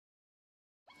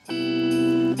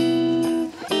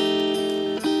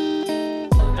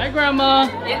Grandma.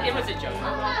 It was a joke.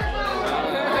 How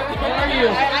are you?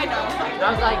 I know.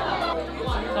 I was like...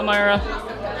 Hi, Myra.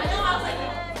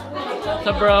 What's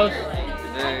up, bros?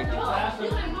 Hey.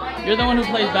 You're the one who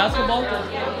plays basketball? You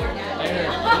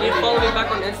need to follow me back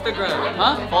on Instagram.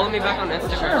 Huh? Follow me back on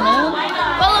Instagram. Sure, man.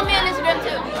 Follow me on Instagram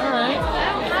too. Alright.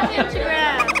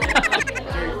 Instagram.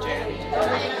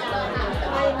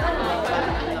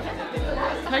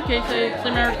 Hi, Kate.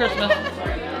 Say Merry Christmas.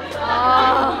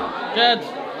 Oh. Jed.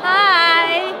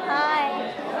 Hi. Hi.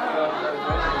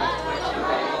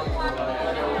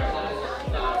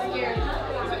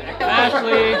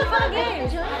 Ashley.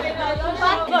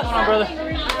 Come on, brother.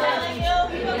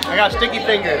 I got sticky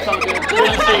fingers. Good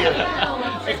to see you.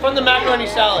 Make fun of the macaroni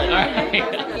salad. Alright.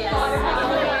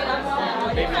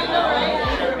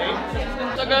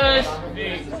 What's up, guys?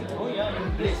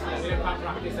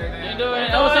 How you doing?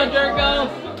 Oh, what's up, Jericho?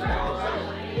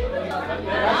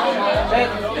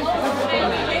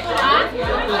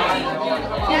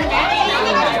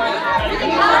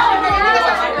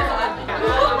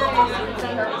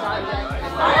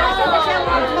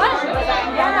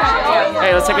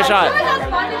 Hey, let's take a shot.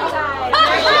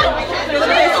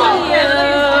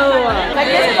 Like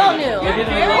this is all new.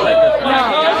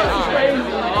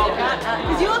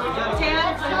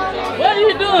 What are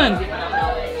you doing?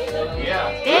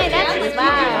 Dang, that's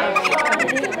fire.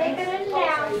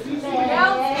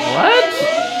 What?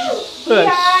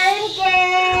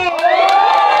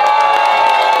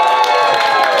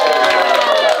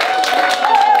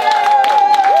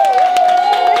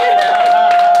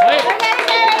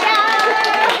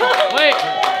 Wait.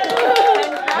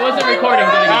 I wasn't recording.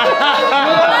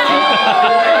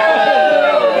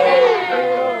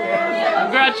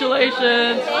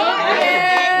 Congratulations.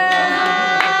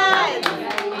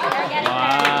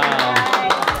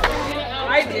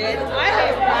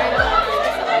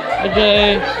 Hi,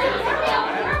 Jay.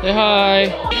 Say hi.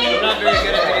 I'm not very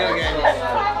good at video games.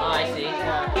 Oh, I see.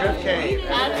 Drift cave.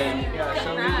 Yeah, so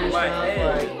we do stuff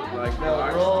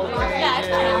like roll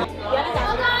cages.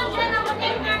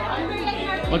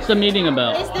 What's the meeting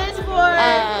about? Is this for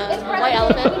white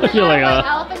elephant? I feel like white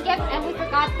elephant gift, and we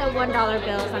forgot the $1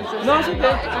 bills. I'm so sorry. No, it's okay.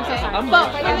 I'm so sorry. But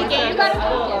for the game, you got it.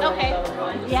 Okay.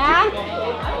 Yeah?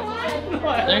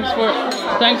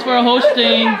 Thanks for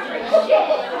hosting.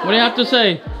 What do you have to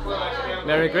say?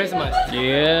 Merry Christmas.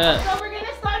 Yeah. So we're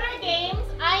gonna start our games.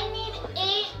 I need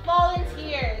 8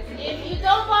 volunteers. If you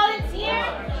don't volunteer,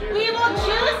 we will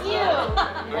choose you.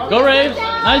 Go Raves.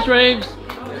 Nice Raves.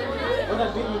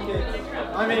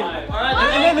 I mean, alright,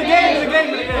 and then the game.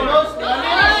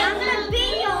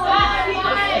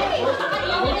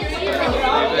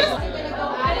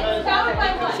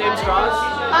 Same straws?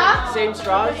 Huh? Same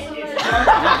straws?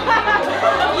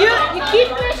 You keep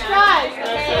your straws,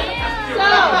 okay? So,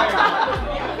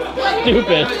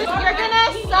 Stupid. you're gonna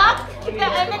suck the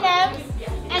M&Ms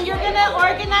and you're gonna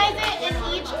organize it in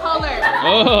each color.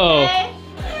 Oh. Okay?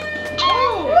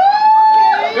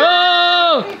 Go!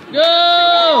 Go!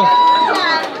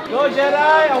 Go Jedi,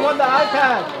 I want the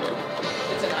iPad.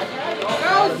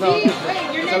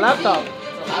 It's a laptop.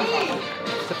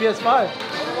 It's a PS5.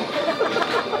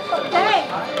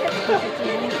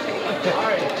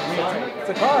 It's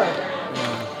a car.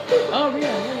 Oh,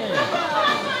 yeah.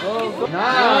 Go. Go,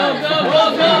 Nice. go.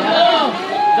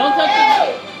 Don't touch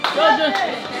it. Go, just.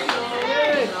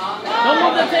 Don't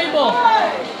move the table.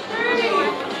 3,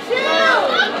 2,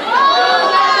 1.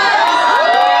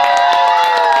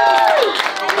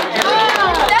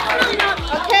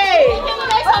 Okay. Can you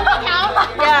guys help me count?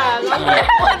 Yeah.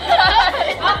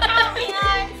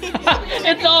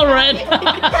 It's all red.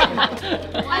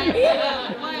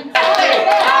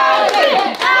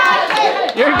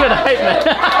 You're a good hype man.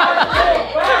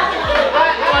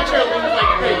 Watch her lose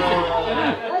like crazy.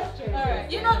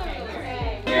 You know the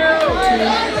rules.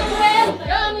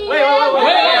 Wait.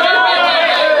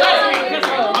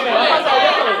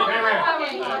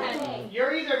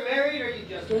 You're either married or you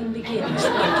just... Game begins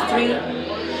in 3,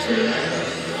 2,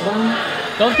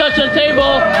 1. Don't touch the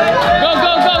table.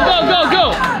 Go.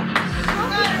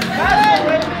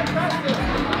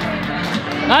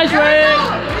 Nice, Rick.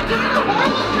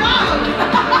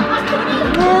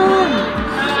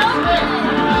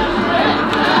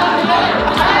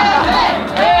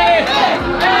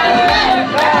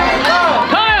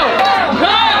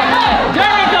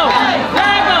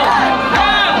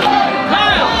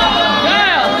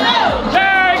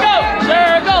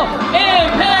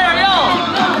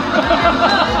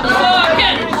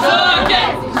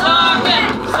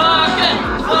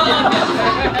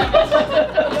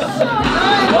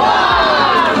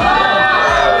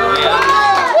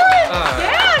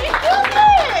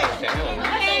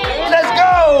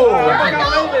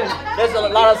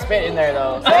 fit in there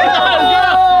though.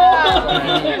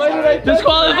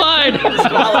 Disqualified.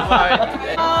 Disqualified.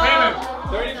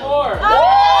 34.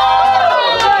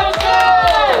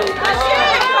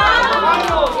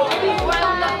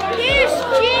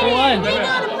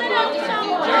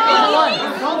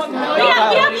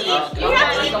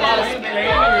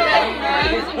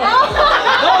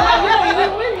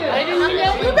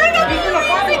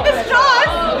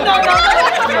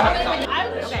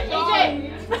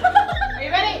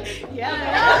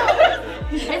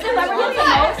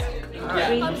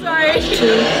 I'm sorry. 2,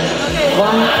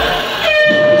 1.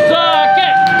 Suck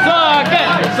it! Suck it!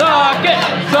 Suck it!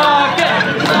 Suck it!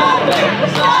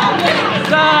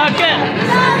 Suck it!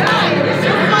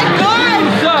 Oh my God!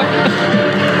 Suck!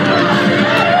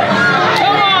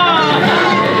 Come on!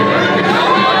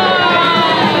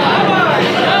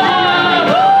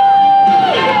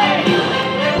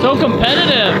 So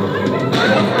competitive.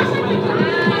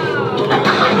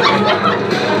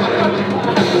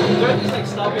 Just like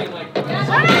stop being like.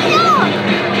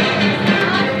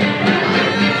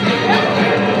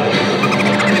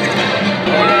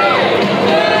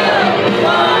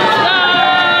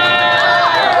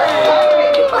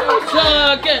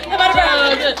 Suck it!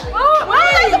 Suck it! What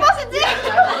are you supposed to do?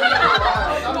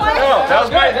 No, that was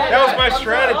my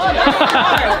strategy.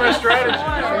 That was my strategy.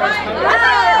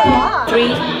 3,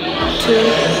 2,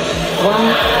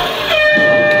 1.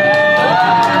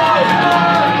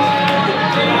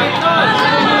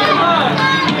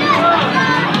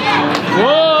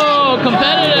 Whoa,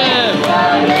 competitive!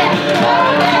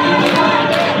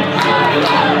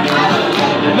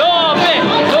 Lope!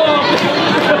 Lope!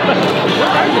 Where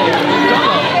are they?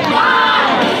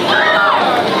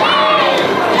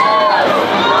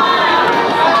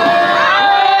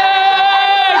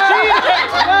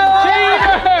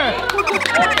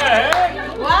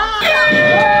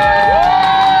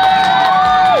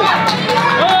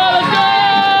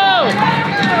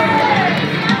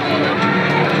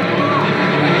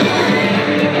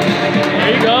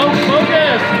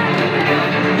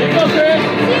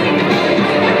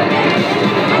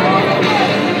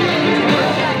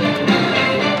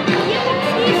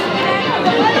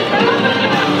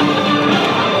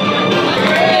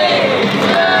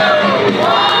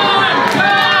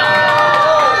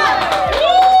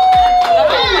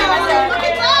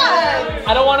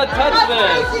 I don't want to touch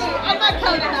this. I'm not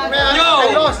counting on Man, Yo,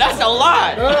 I lost. that's a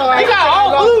lot. No, I You got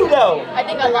all blue though. I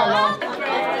think I lost.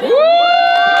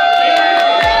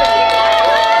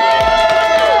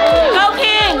 Go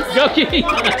Kings! Go King!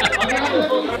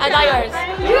 I got yours.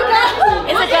 You got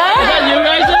it. Is it good? Is that you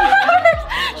guys?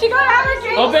 She got our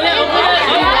game. Open it, open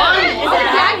it. Is it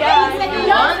bad?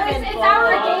 It's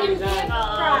our game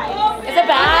prize. Is it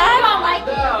bad?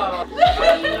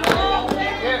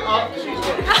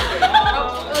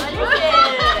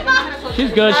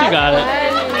 She's good, she got it.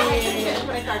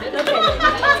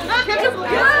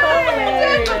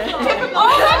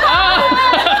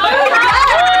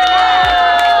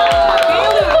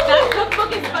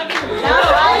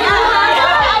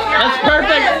 That's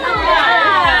perfect.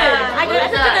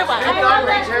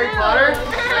 Harry Potter.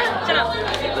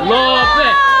 Lope,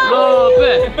 Lope.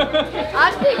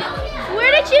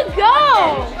 Where did you go?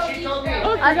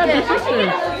 I got your sister.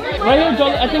 Right here,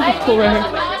 Joel. I think it's cool right here.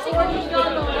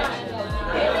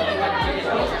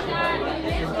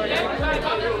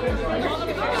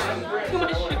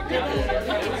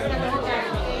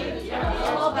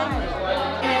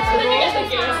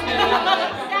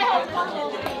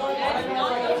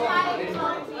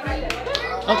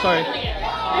 Oh, sorry.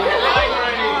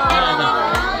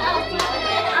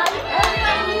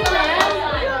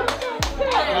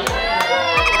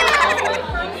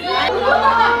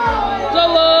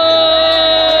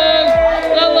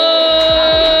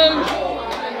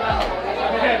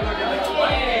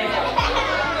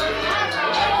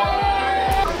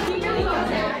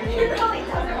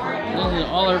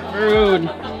 All our food.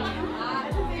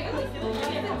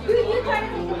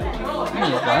 What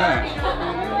is that?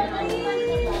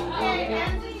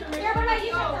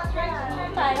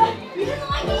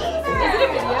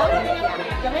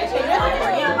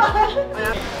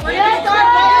 We're gonna start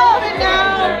ballin' now.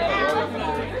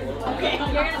 Okay.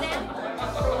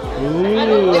 Ooh.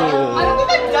 I don't think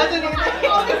that does anything.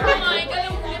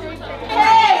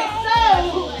 Hey, so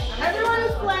everyone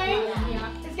who's playing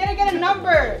is gonna get a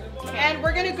number. And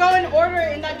we're gonna go in order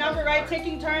in that number, right?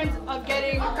 Taking turns of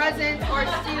getting presents or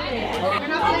stealing. We're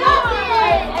not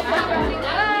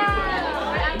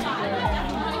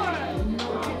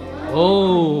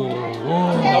Oh.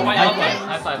 Whoa. High five.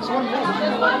 High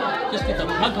five. Just get the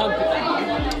hug, hug.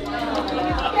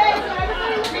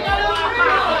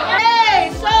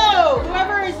 Hey, so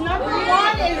whoever is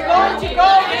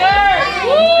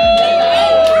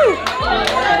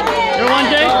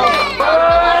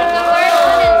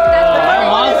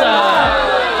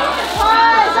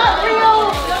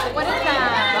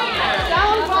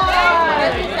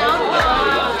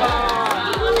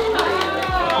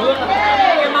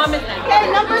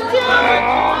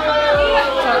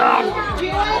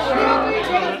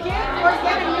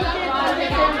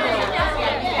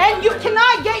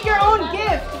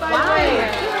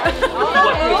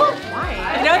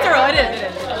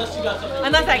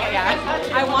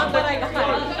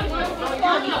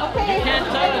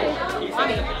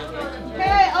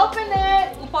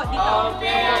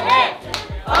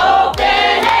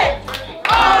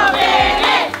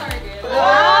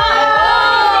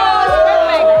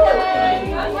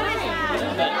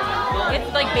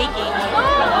It's like baking.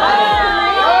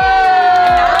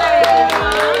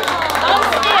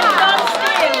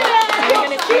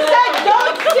 She said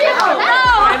don't steal.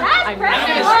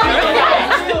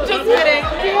 Just kidding.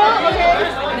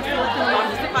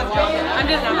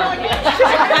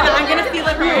 I'm gonna steal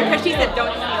it from her because she said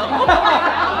don't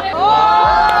steal.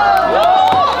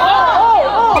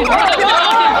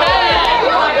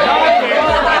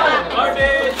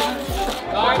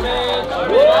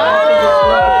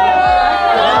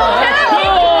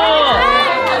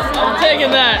 I'm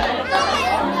taking that.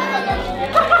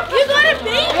 You got a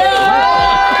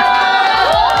baby!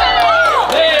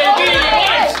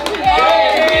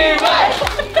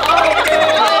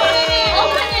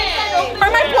 For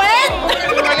my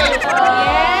plant?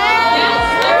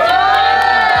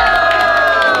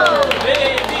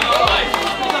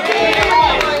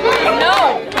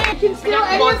 No. You can steal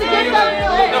any of the gifts out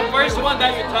of The first one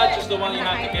that you touch is the one you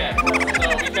have to get.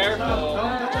 So be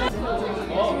careful.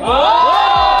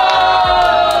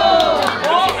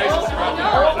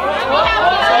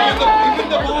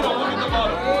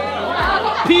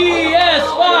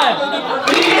 PS5!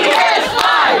 PS5!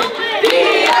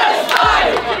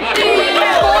 PS5!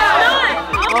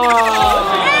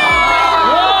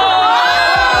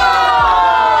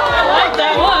 I like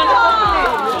that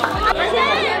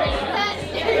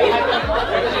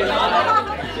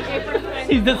one.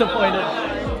 He's disappointed.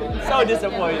 So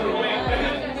disappointed.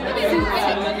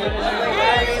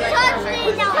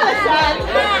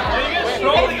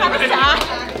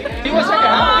 He was like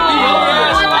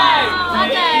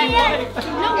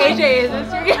AJ, is this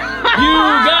your You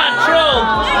got trolled.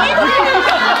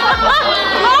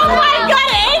 Oh my god,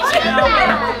 AJ!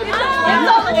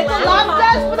 It's a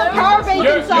lobster with a power bank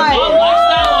Your inside. mom likes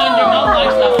that one. Your mom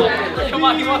likes that one. Come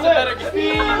on, he wants a better game.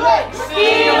 Steal it!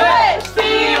 Steal it!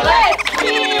 Steal it!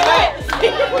 Steal it!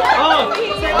 Oh,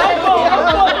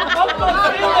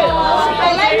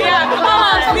 I like that.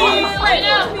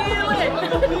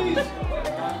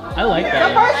 I like The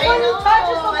that. first one you touch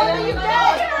is the one that you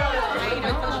get.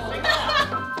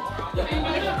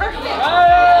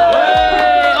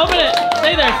 Hey, open it.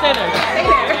 Stay there. Stay there.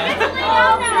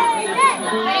 Whoa!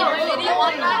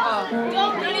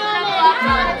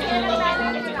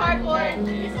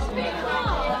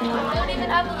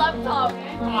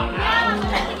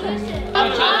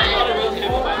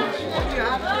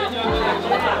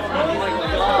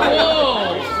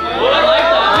 I like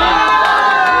that one.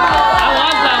 I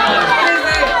want that one.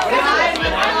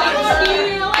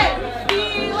 Steal it!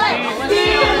 Steal it!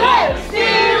 Steal it!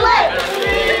 Steal it!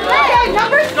 Okay,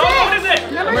 number 6. What is it?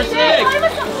 Number 6.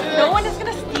 No one is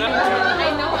gonna steal it. I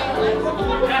know.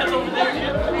 That's over there.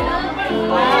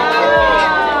 Wow.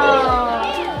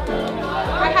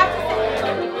 I have to say.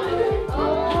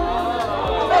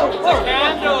 It's a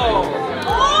candle.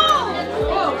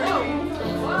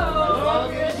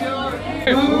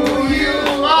 Who you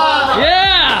are,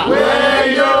 Yeah! where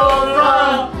you're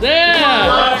from, Yeah!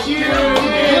 what you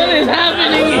did, What is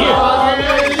happening here?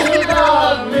 you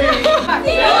love me.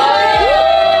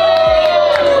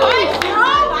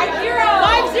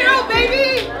 5-0, baby!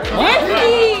 What?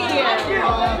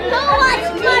 So much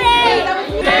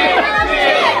money!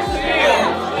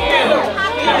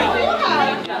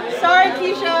 Sorry,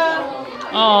 Keisha.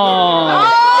 Oh.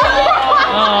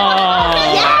 Oh.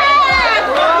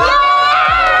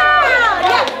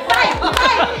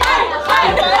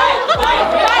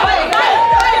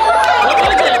 What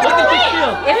was it? What did you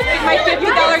steal? It's my $50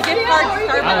 gift card to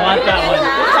Starbucks. I want that one.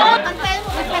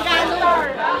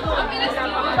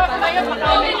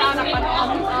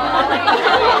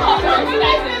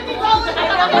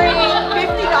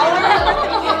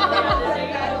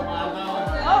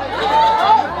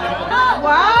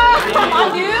 Wow! Come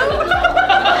on, dude.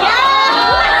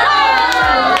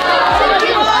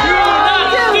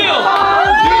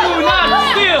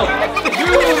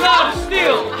 Do not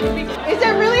steal! Is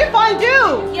it really a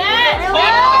fondue? Yes! It's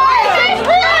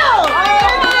real!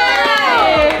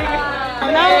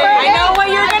 I know what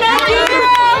you're gonna do.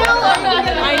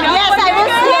 I know Yes, what I you're will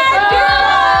gonna see it.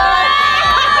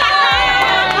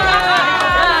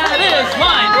 That is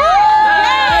mine!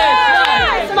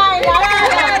 It's mine.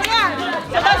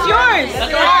 That's yours.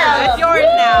 That's yours.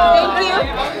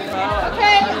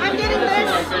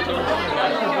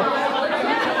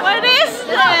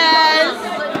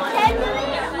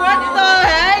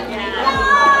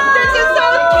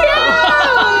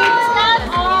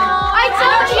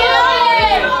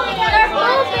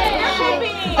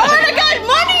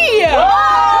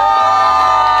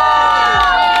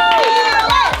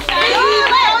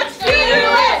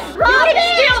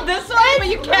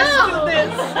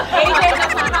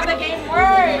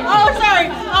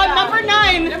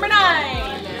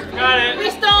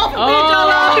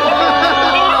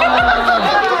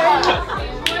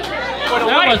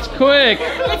 was quick.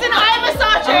 It's an eye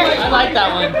massager. I like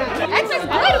that one. Exercise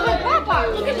good with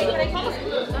Papa.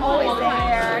 Always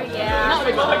there, yeah.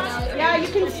 Yeah, you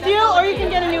can steal or you can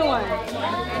get a new one.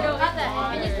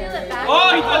 Can you steal it back? Oh,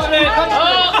 he touched it!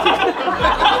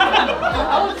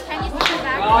 Can you steal it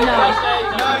back?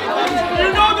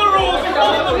 You know the rules! You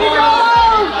know the rules!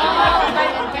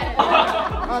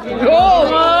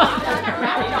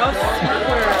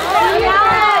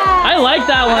 I like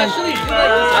that one. I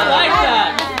like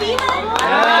that.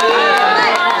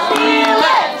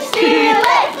 Steal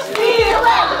it.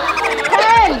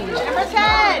 10. Number 10.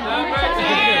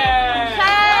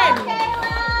 10.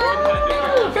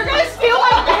 You're gonna steal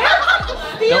my gift?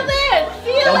 Steal it.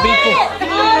 Don't be fool.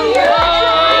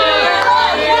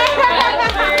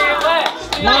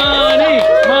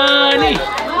 Money.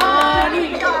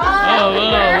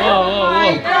 Whoa.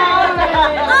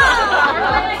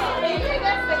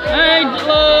 Hey,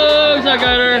 Lugs, I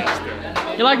got her.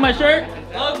 You like my shirt?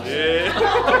 Yeah.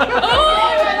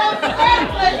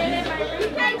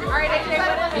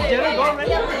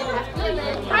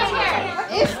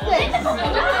 It's this.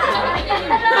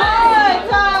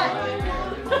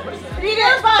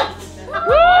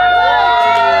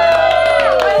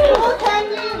 Full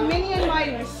candy, mini and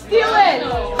mighty. Steal it.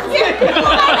 No,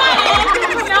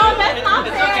 that's not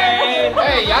fair.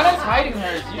 Hey, Yana's hiding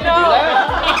hers. You didn't do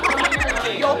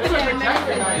that. You opened your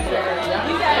protector. I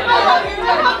love you.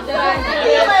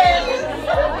 Steal it.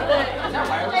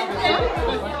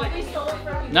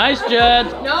 Nice, Jed.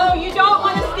 No, you don't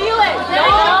want to steal it. No,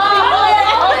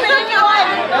 open it.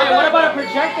 Hey, what about a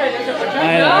projector? There's a projector.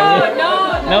 I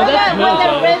know. No, that's cool,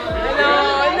 though.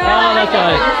 No, that's all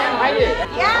right. Hide it.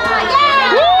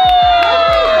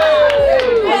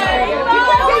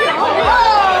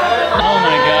 Oh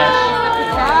my gosh.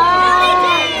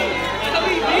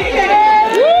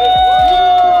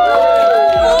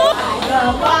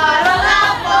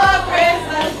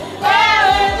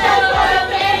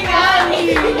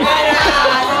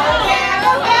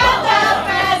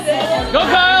 Go,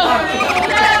 Kyle!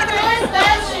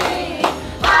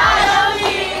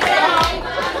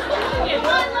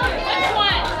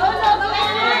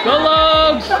 Go,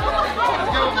 Logs!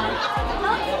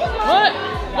 What?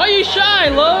 Why are you shy,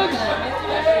 Logs?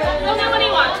 Well, now what do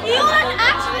you want? You want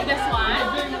actually this one?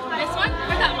 This one?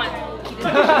 Or that one?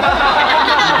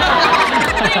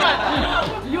 What do you want?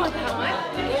 You want that one?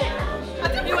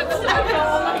 You want this one?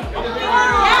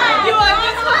 Yeah, you want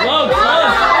this one? Logs!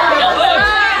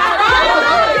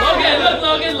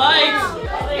 Logan, lights!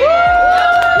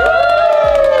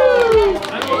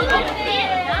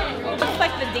 Looks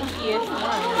like the dinkiest one.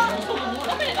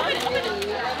 Open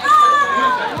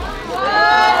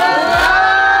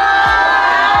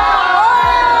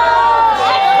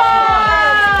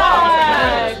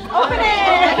it.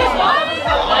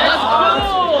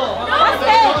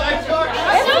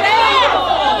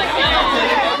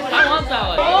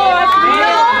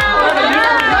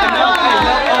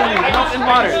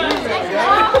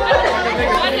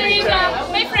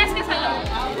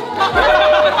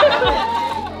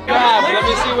 Let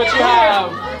me see what you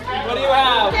have. What do you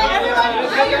have?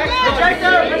 Projector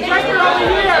over here.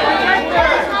 Projector.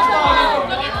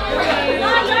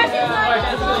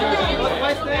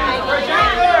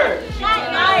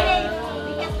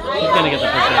 He's gonna get the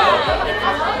projector.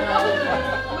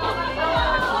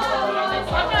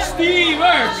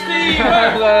 Stever.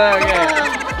 Okay.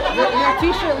 Your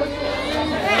t-shirt looks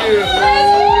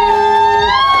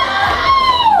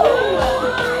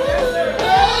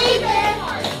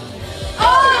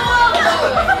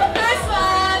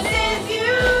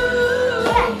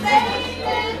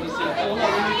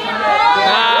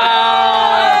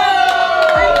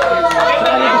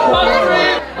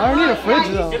I don't need a fridge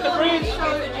though. Get the fridge.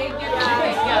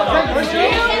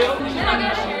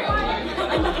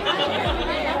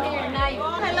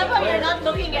 I love how you're not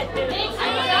looking at me.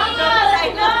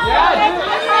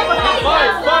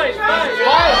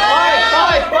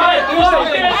 Fight. Do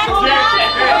something.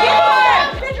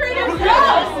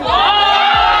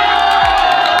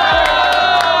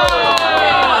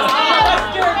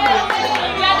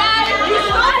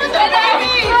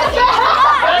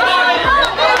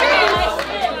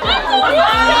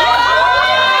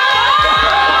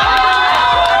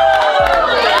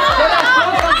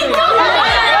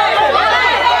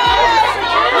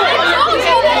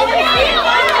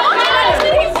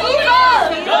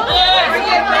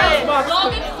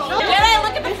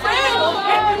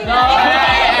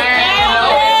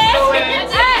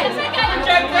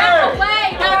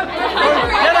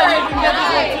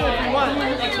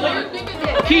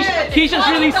 Keisha's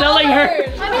really selling her. Wait,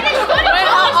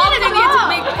 I'll take it to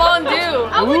make fondue.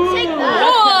 I would take that.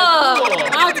 Whoa!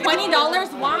 Wow,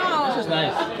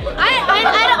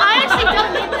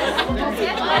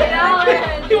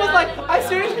 He was like, I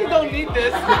seriously don't need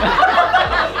this.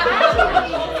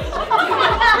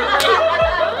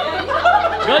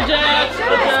 Good job.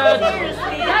 Good job.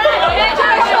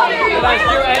 Let's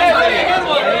do anything.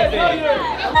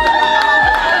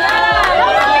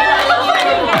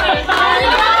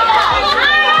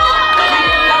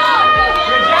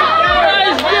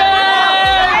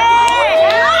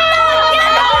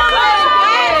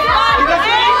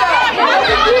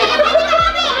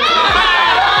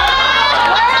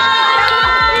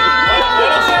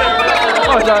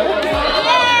 Oh, sorry.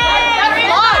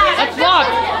 That's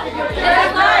locked.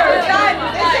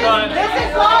 This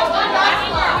is locked.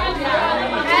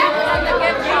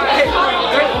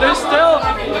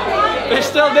 There's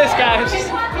still this, guys.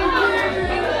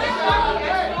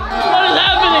 What is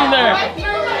happening there?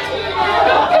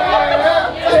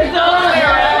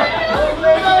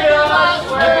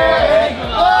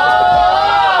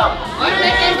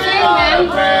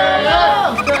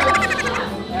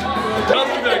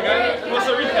 What's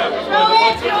the recap?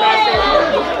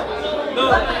 No.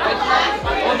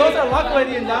 Oh, those are locked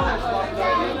already and that one's locked.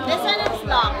 This one is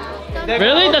locked.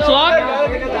 Really? That's locked?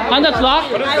 And that's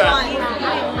locked? What is that?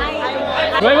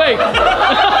 Wait, wait.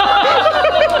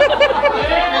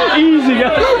 Easy,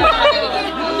 guys.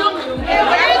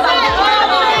 Where is it?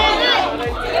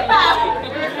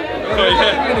 Oh,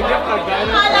 yeah. You're gonna get that guy.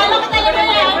 Halala ka talaga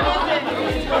yan.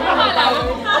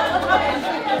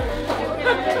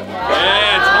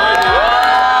 Yeah, it's hard.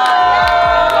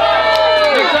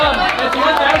 Good job. It's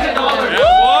 $1,000. Yeah,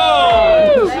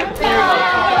 whoa!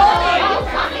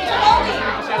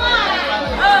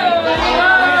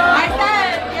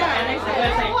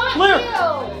 Clear.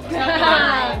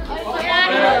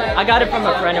 I got it from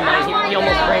a friend of mine. He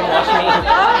almost brainwashed me.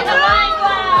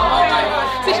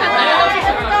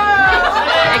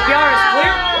 Hey, Kiara, is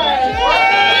clear?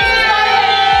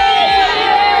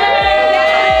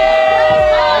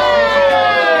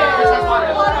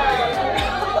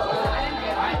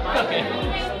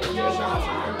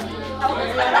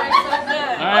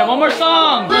 Alright, one more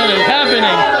song. What is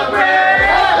happening?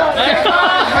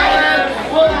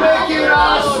 We'll make it, I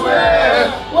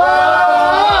swear.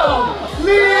 Whoa!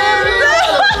 Live in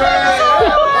the prayer.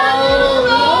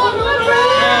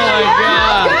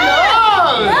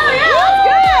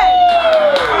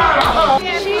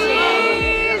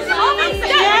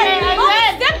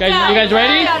 Guys, you guys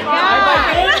ready?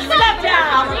 Step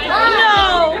down.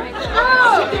 No.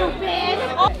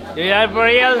 You got it for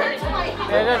real?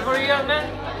 Yeah, that's for you, man.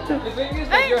 The thing is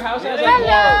that your house has like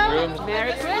more rooms.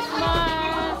 Merry Christmas.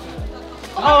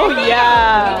 Oh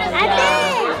yeah.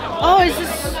 Oh, is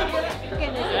this?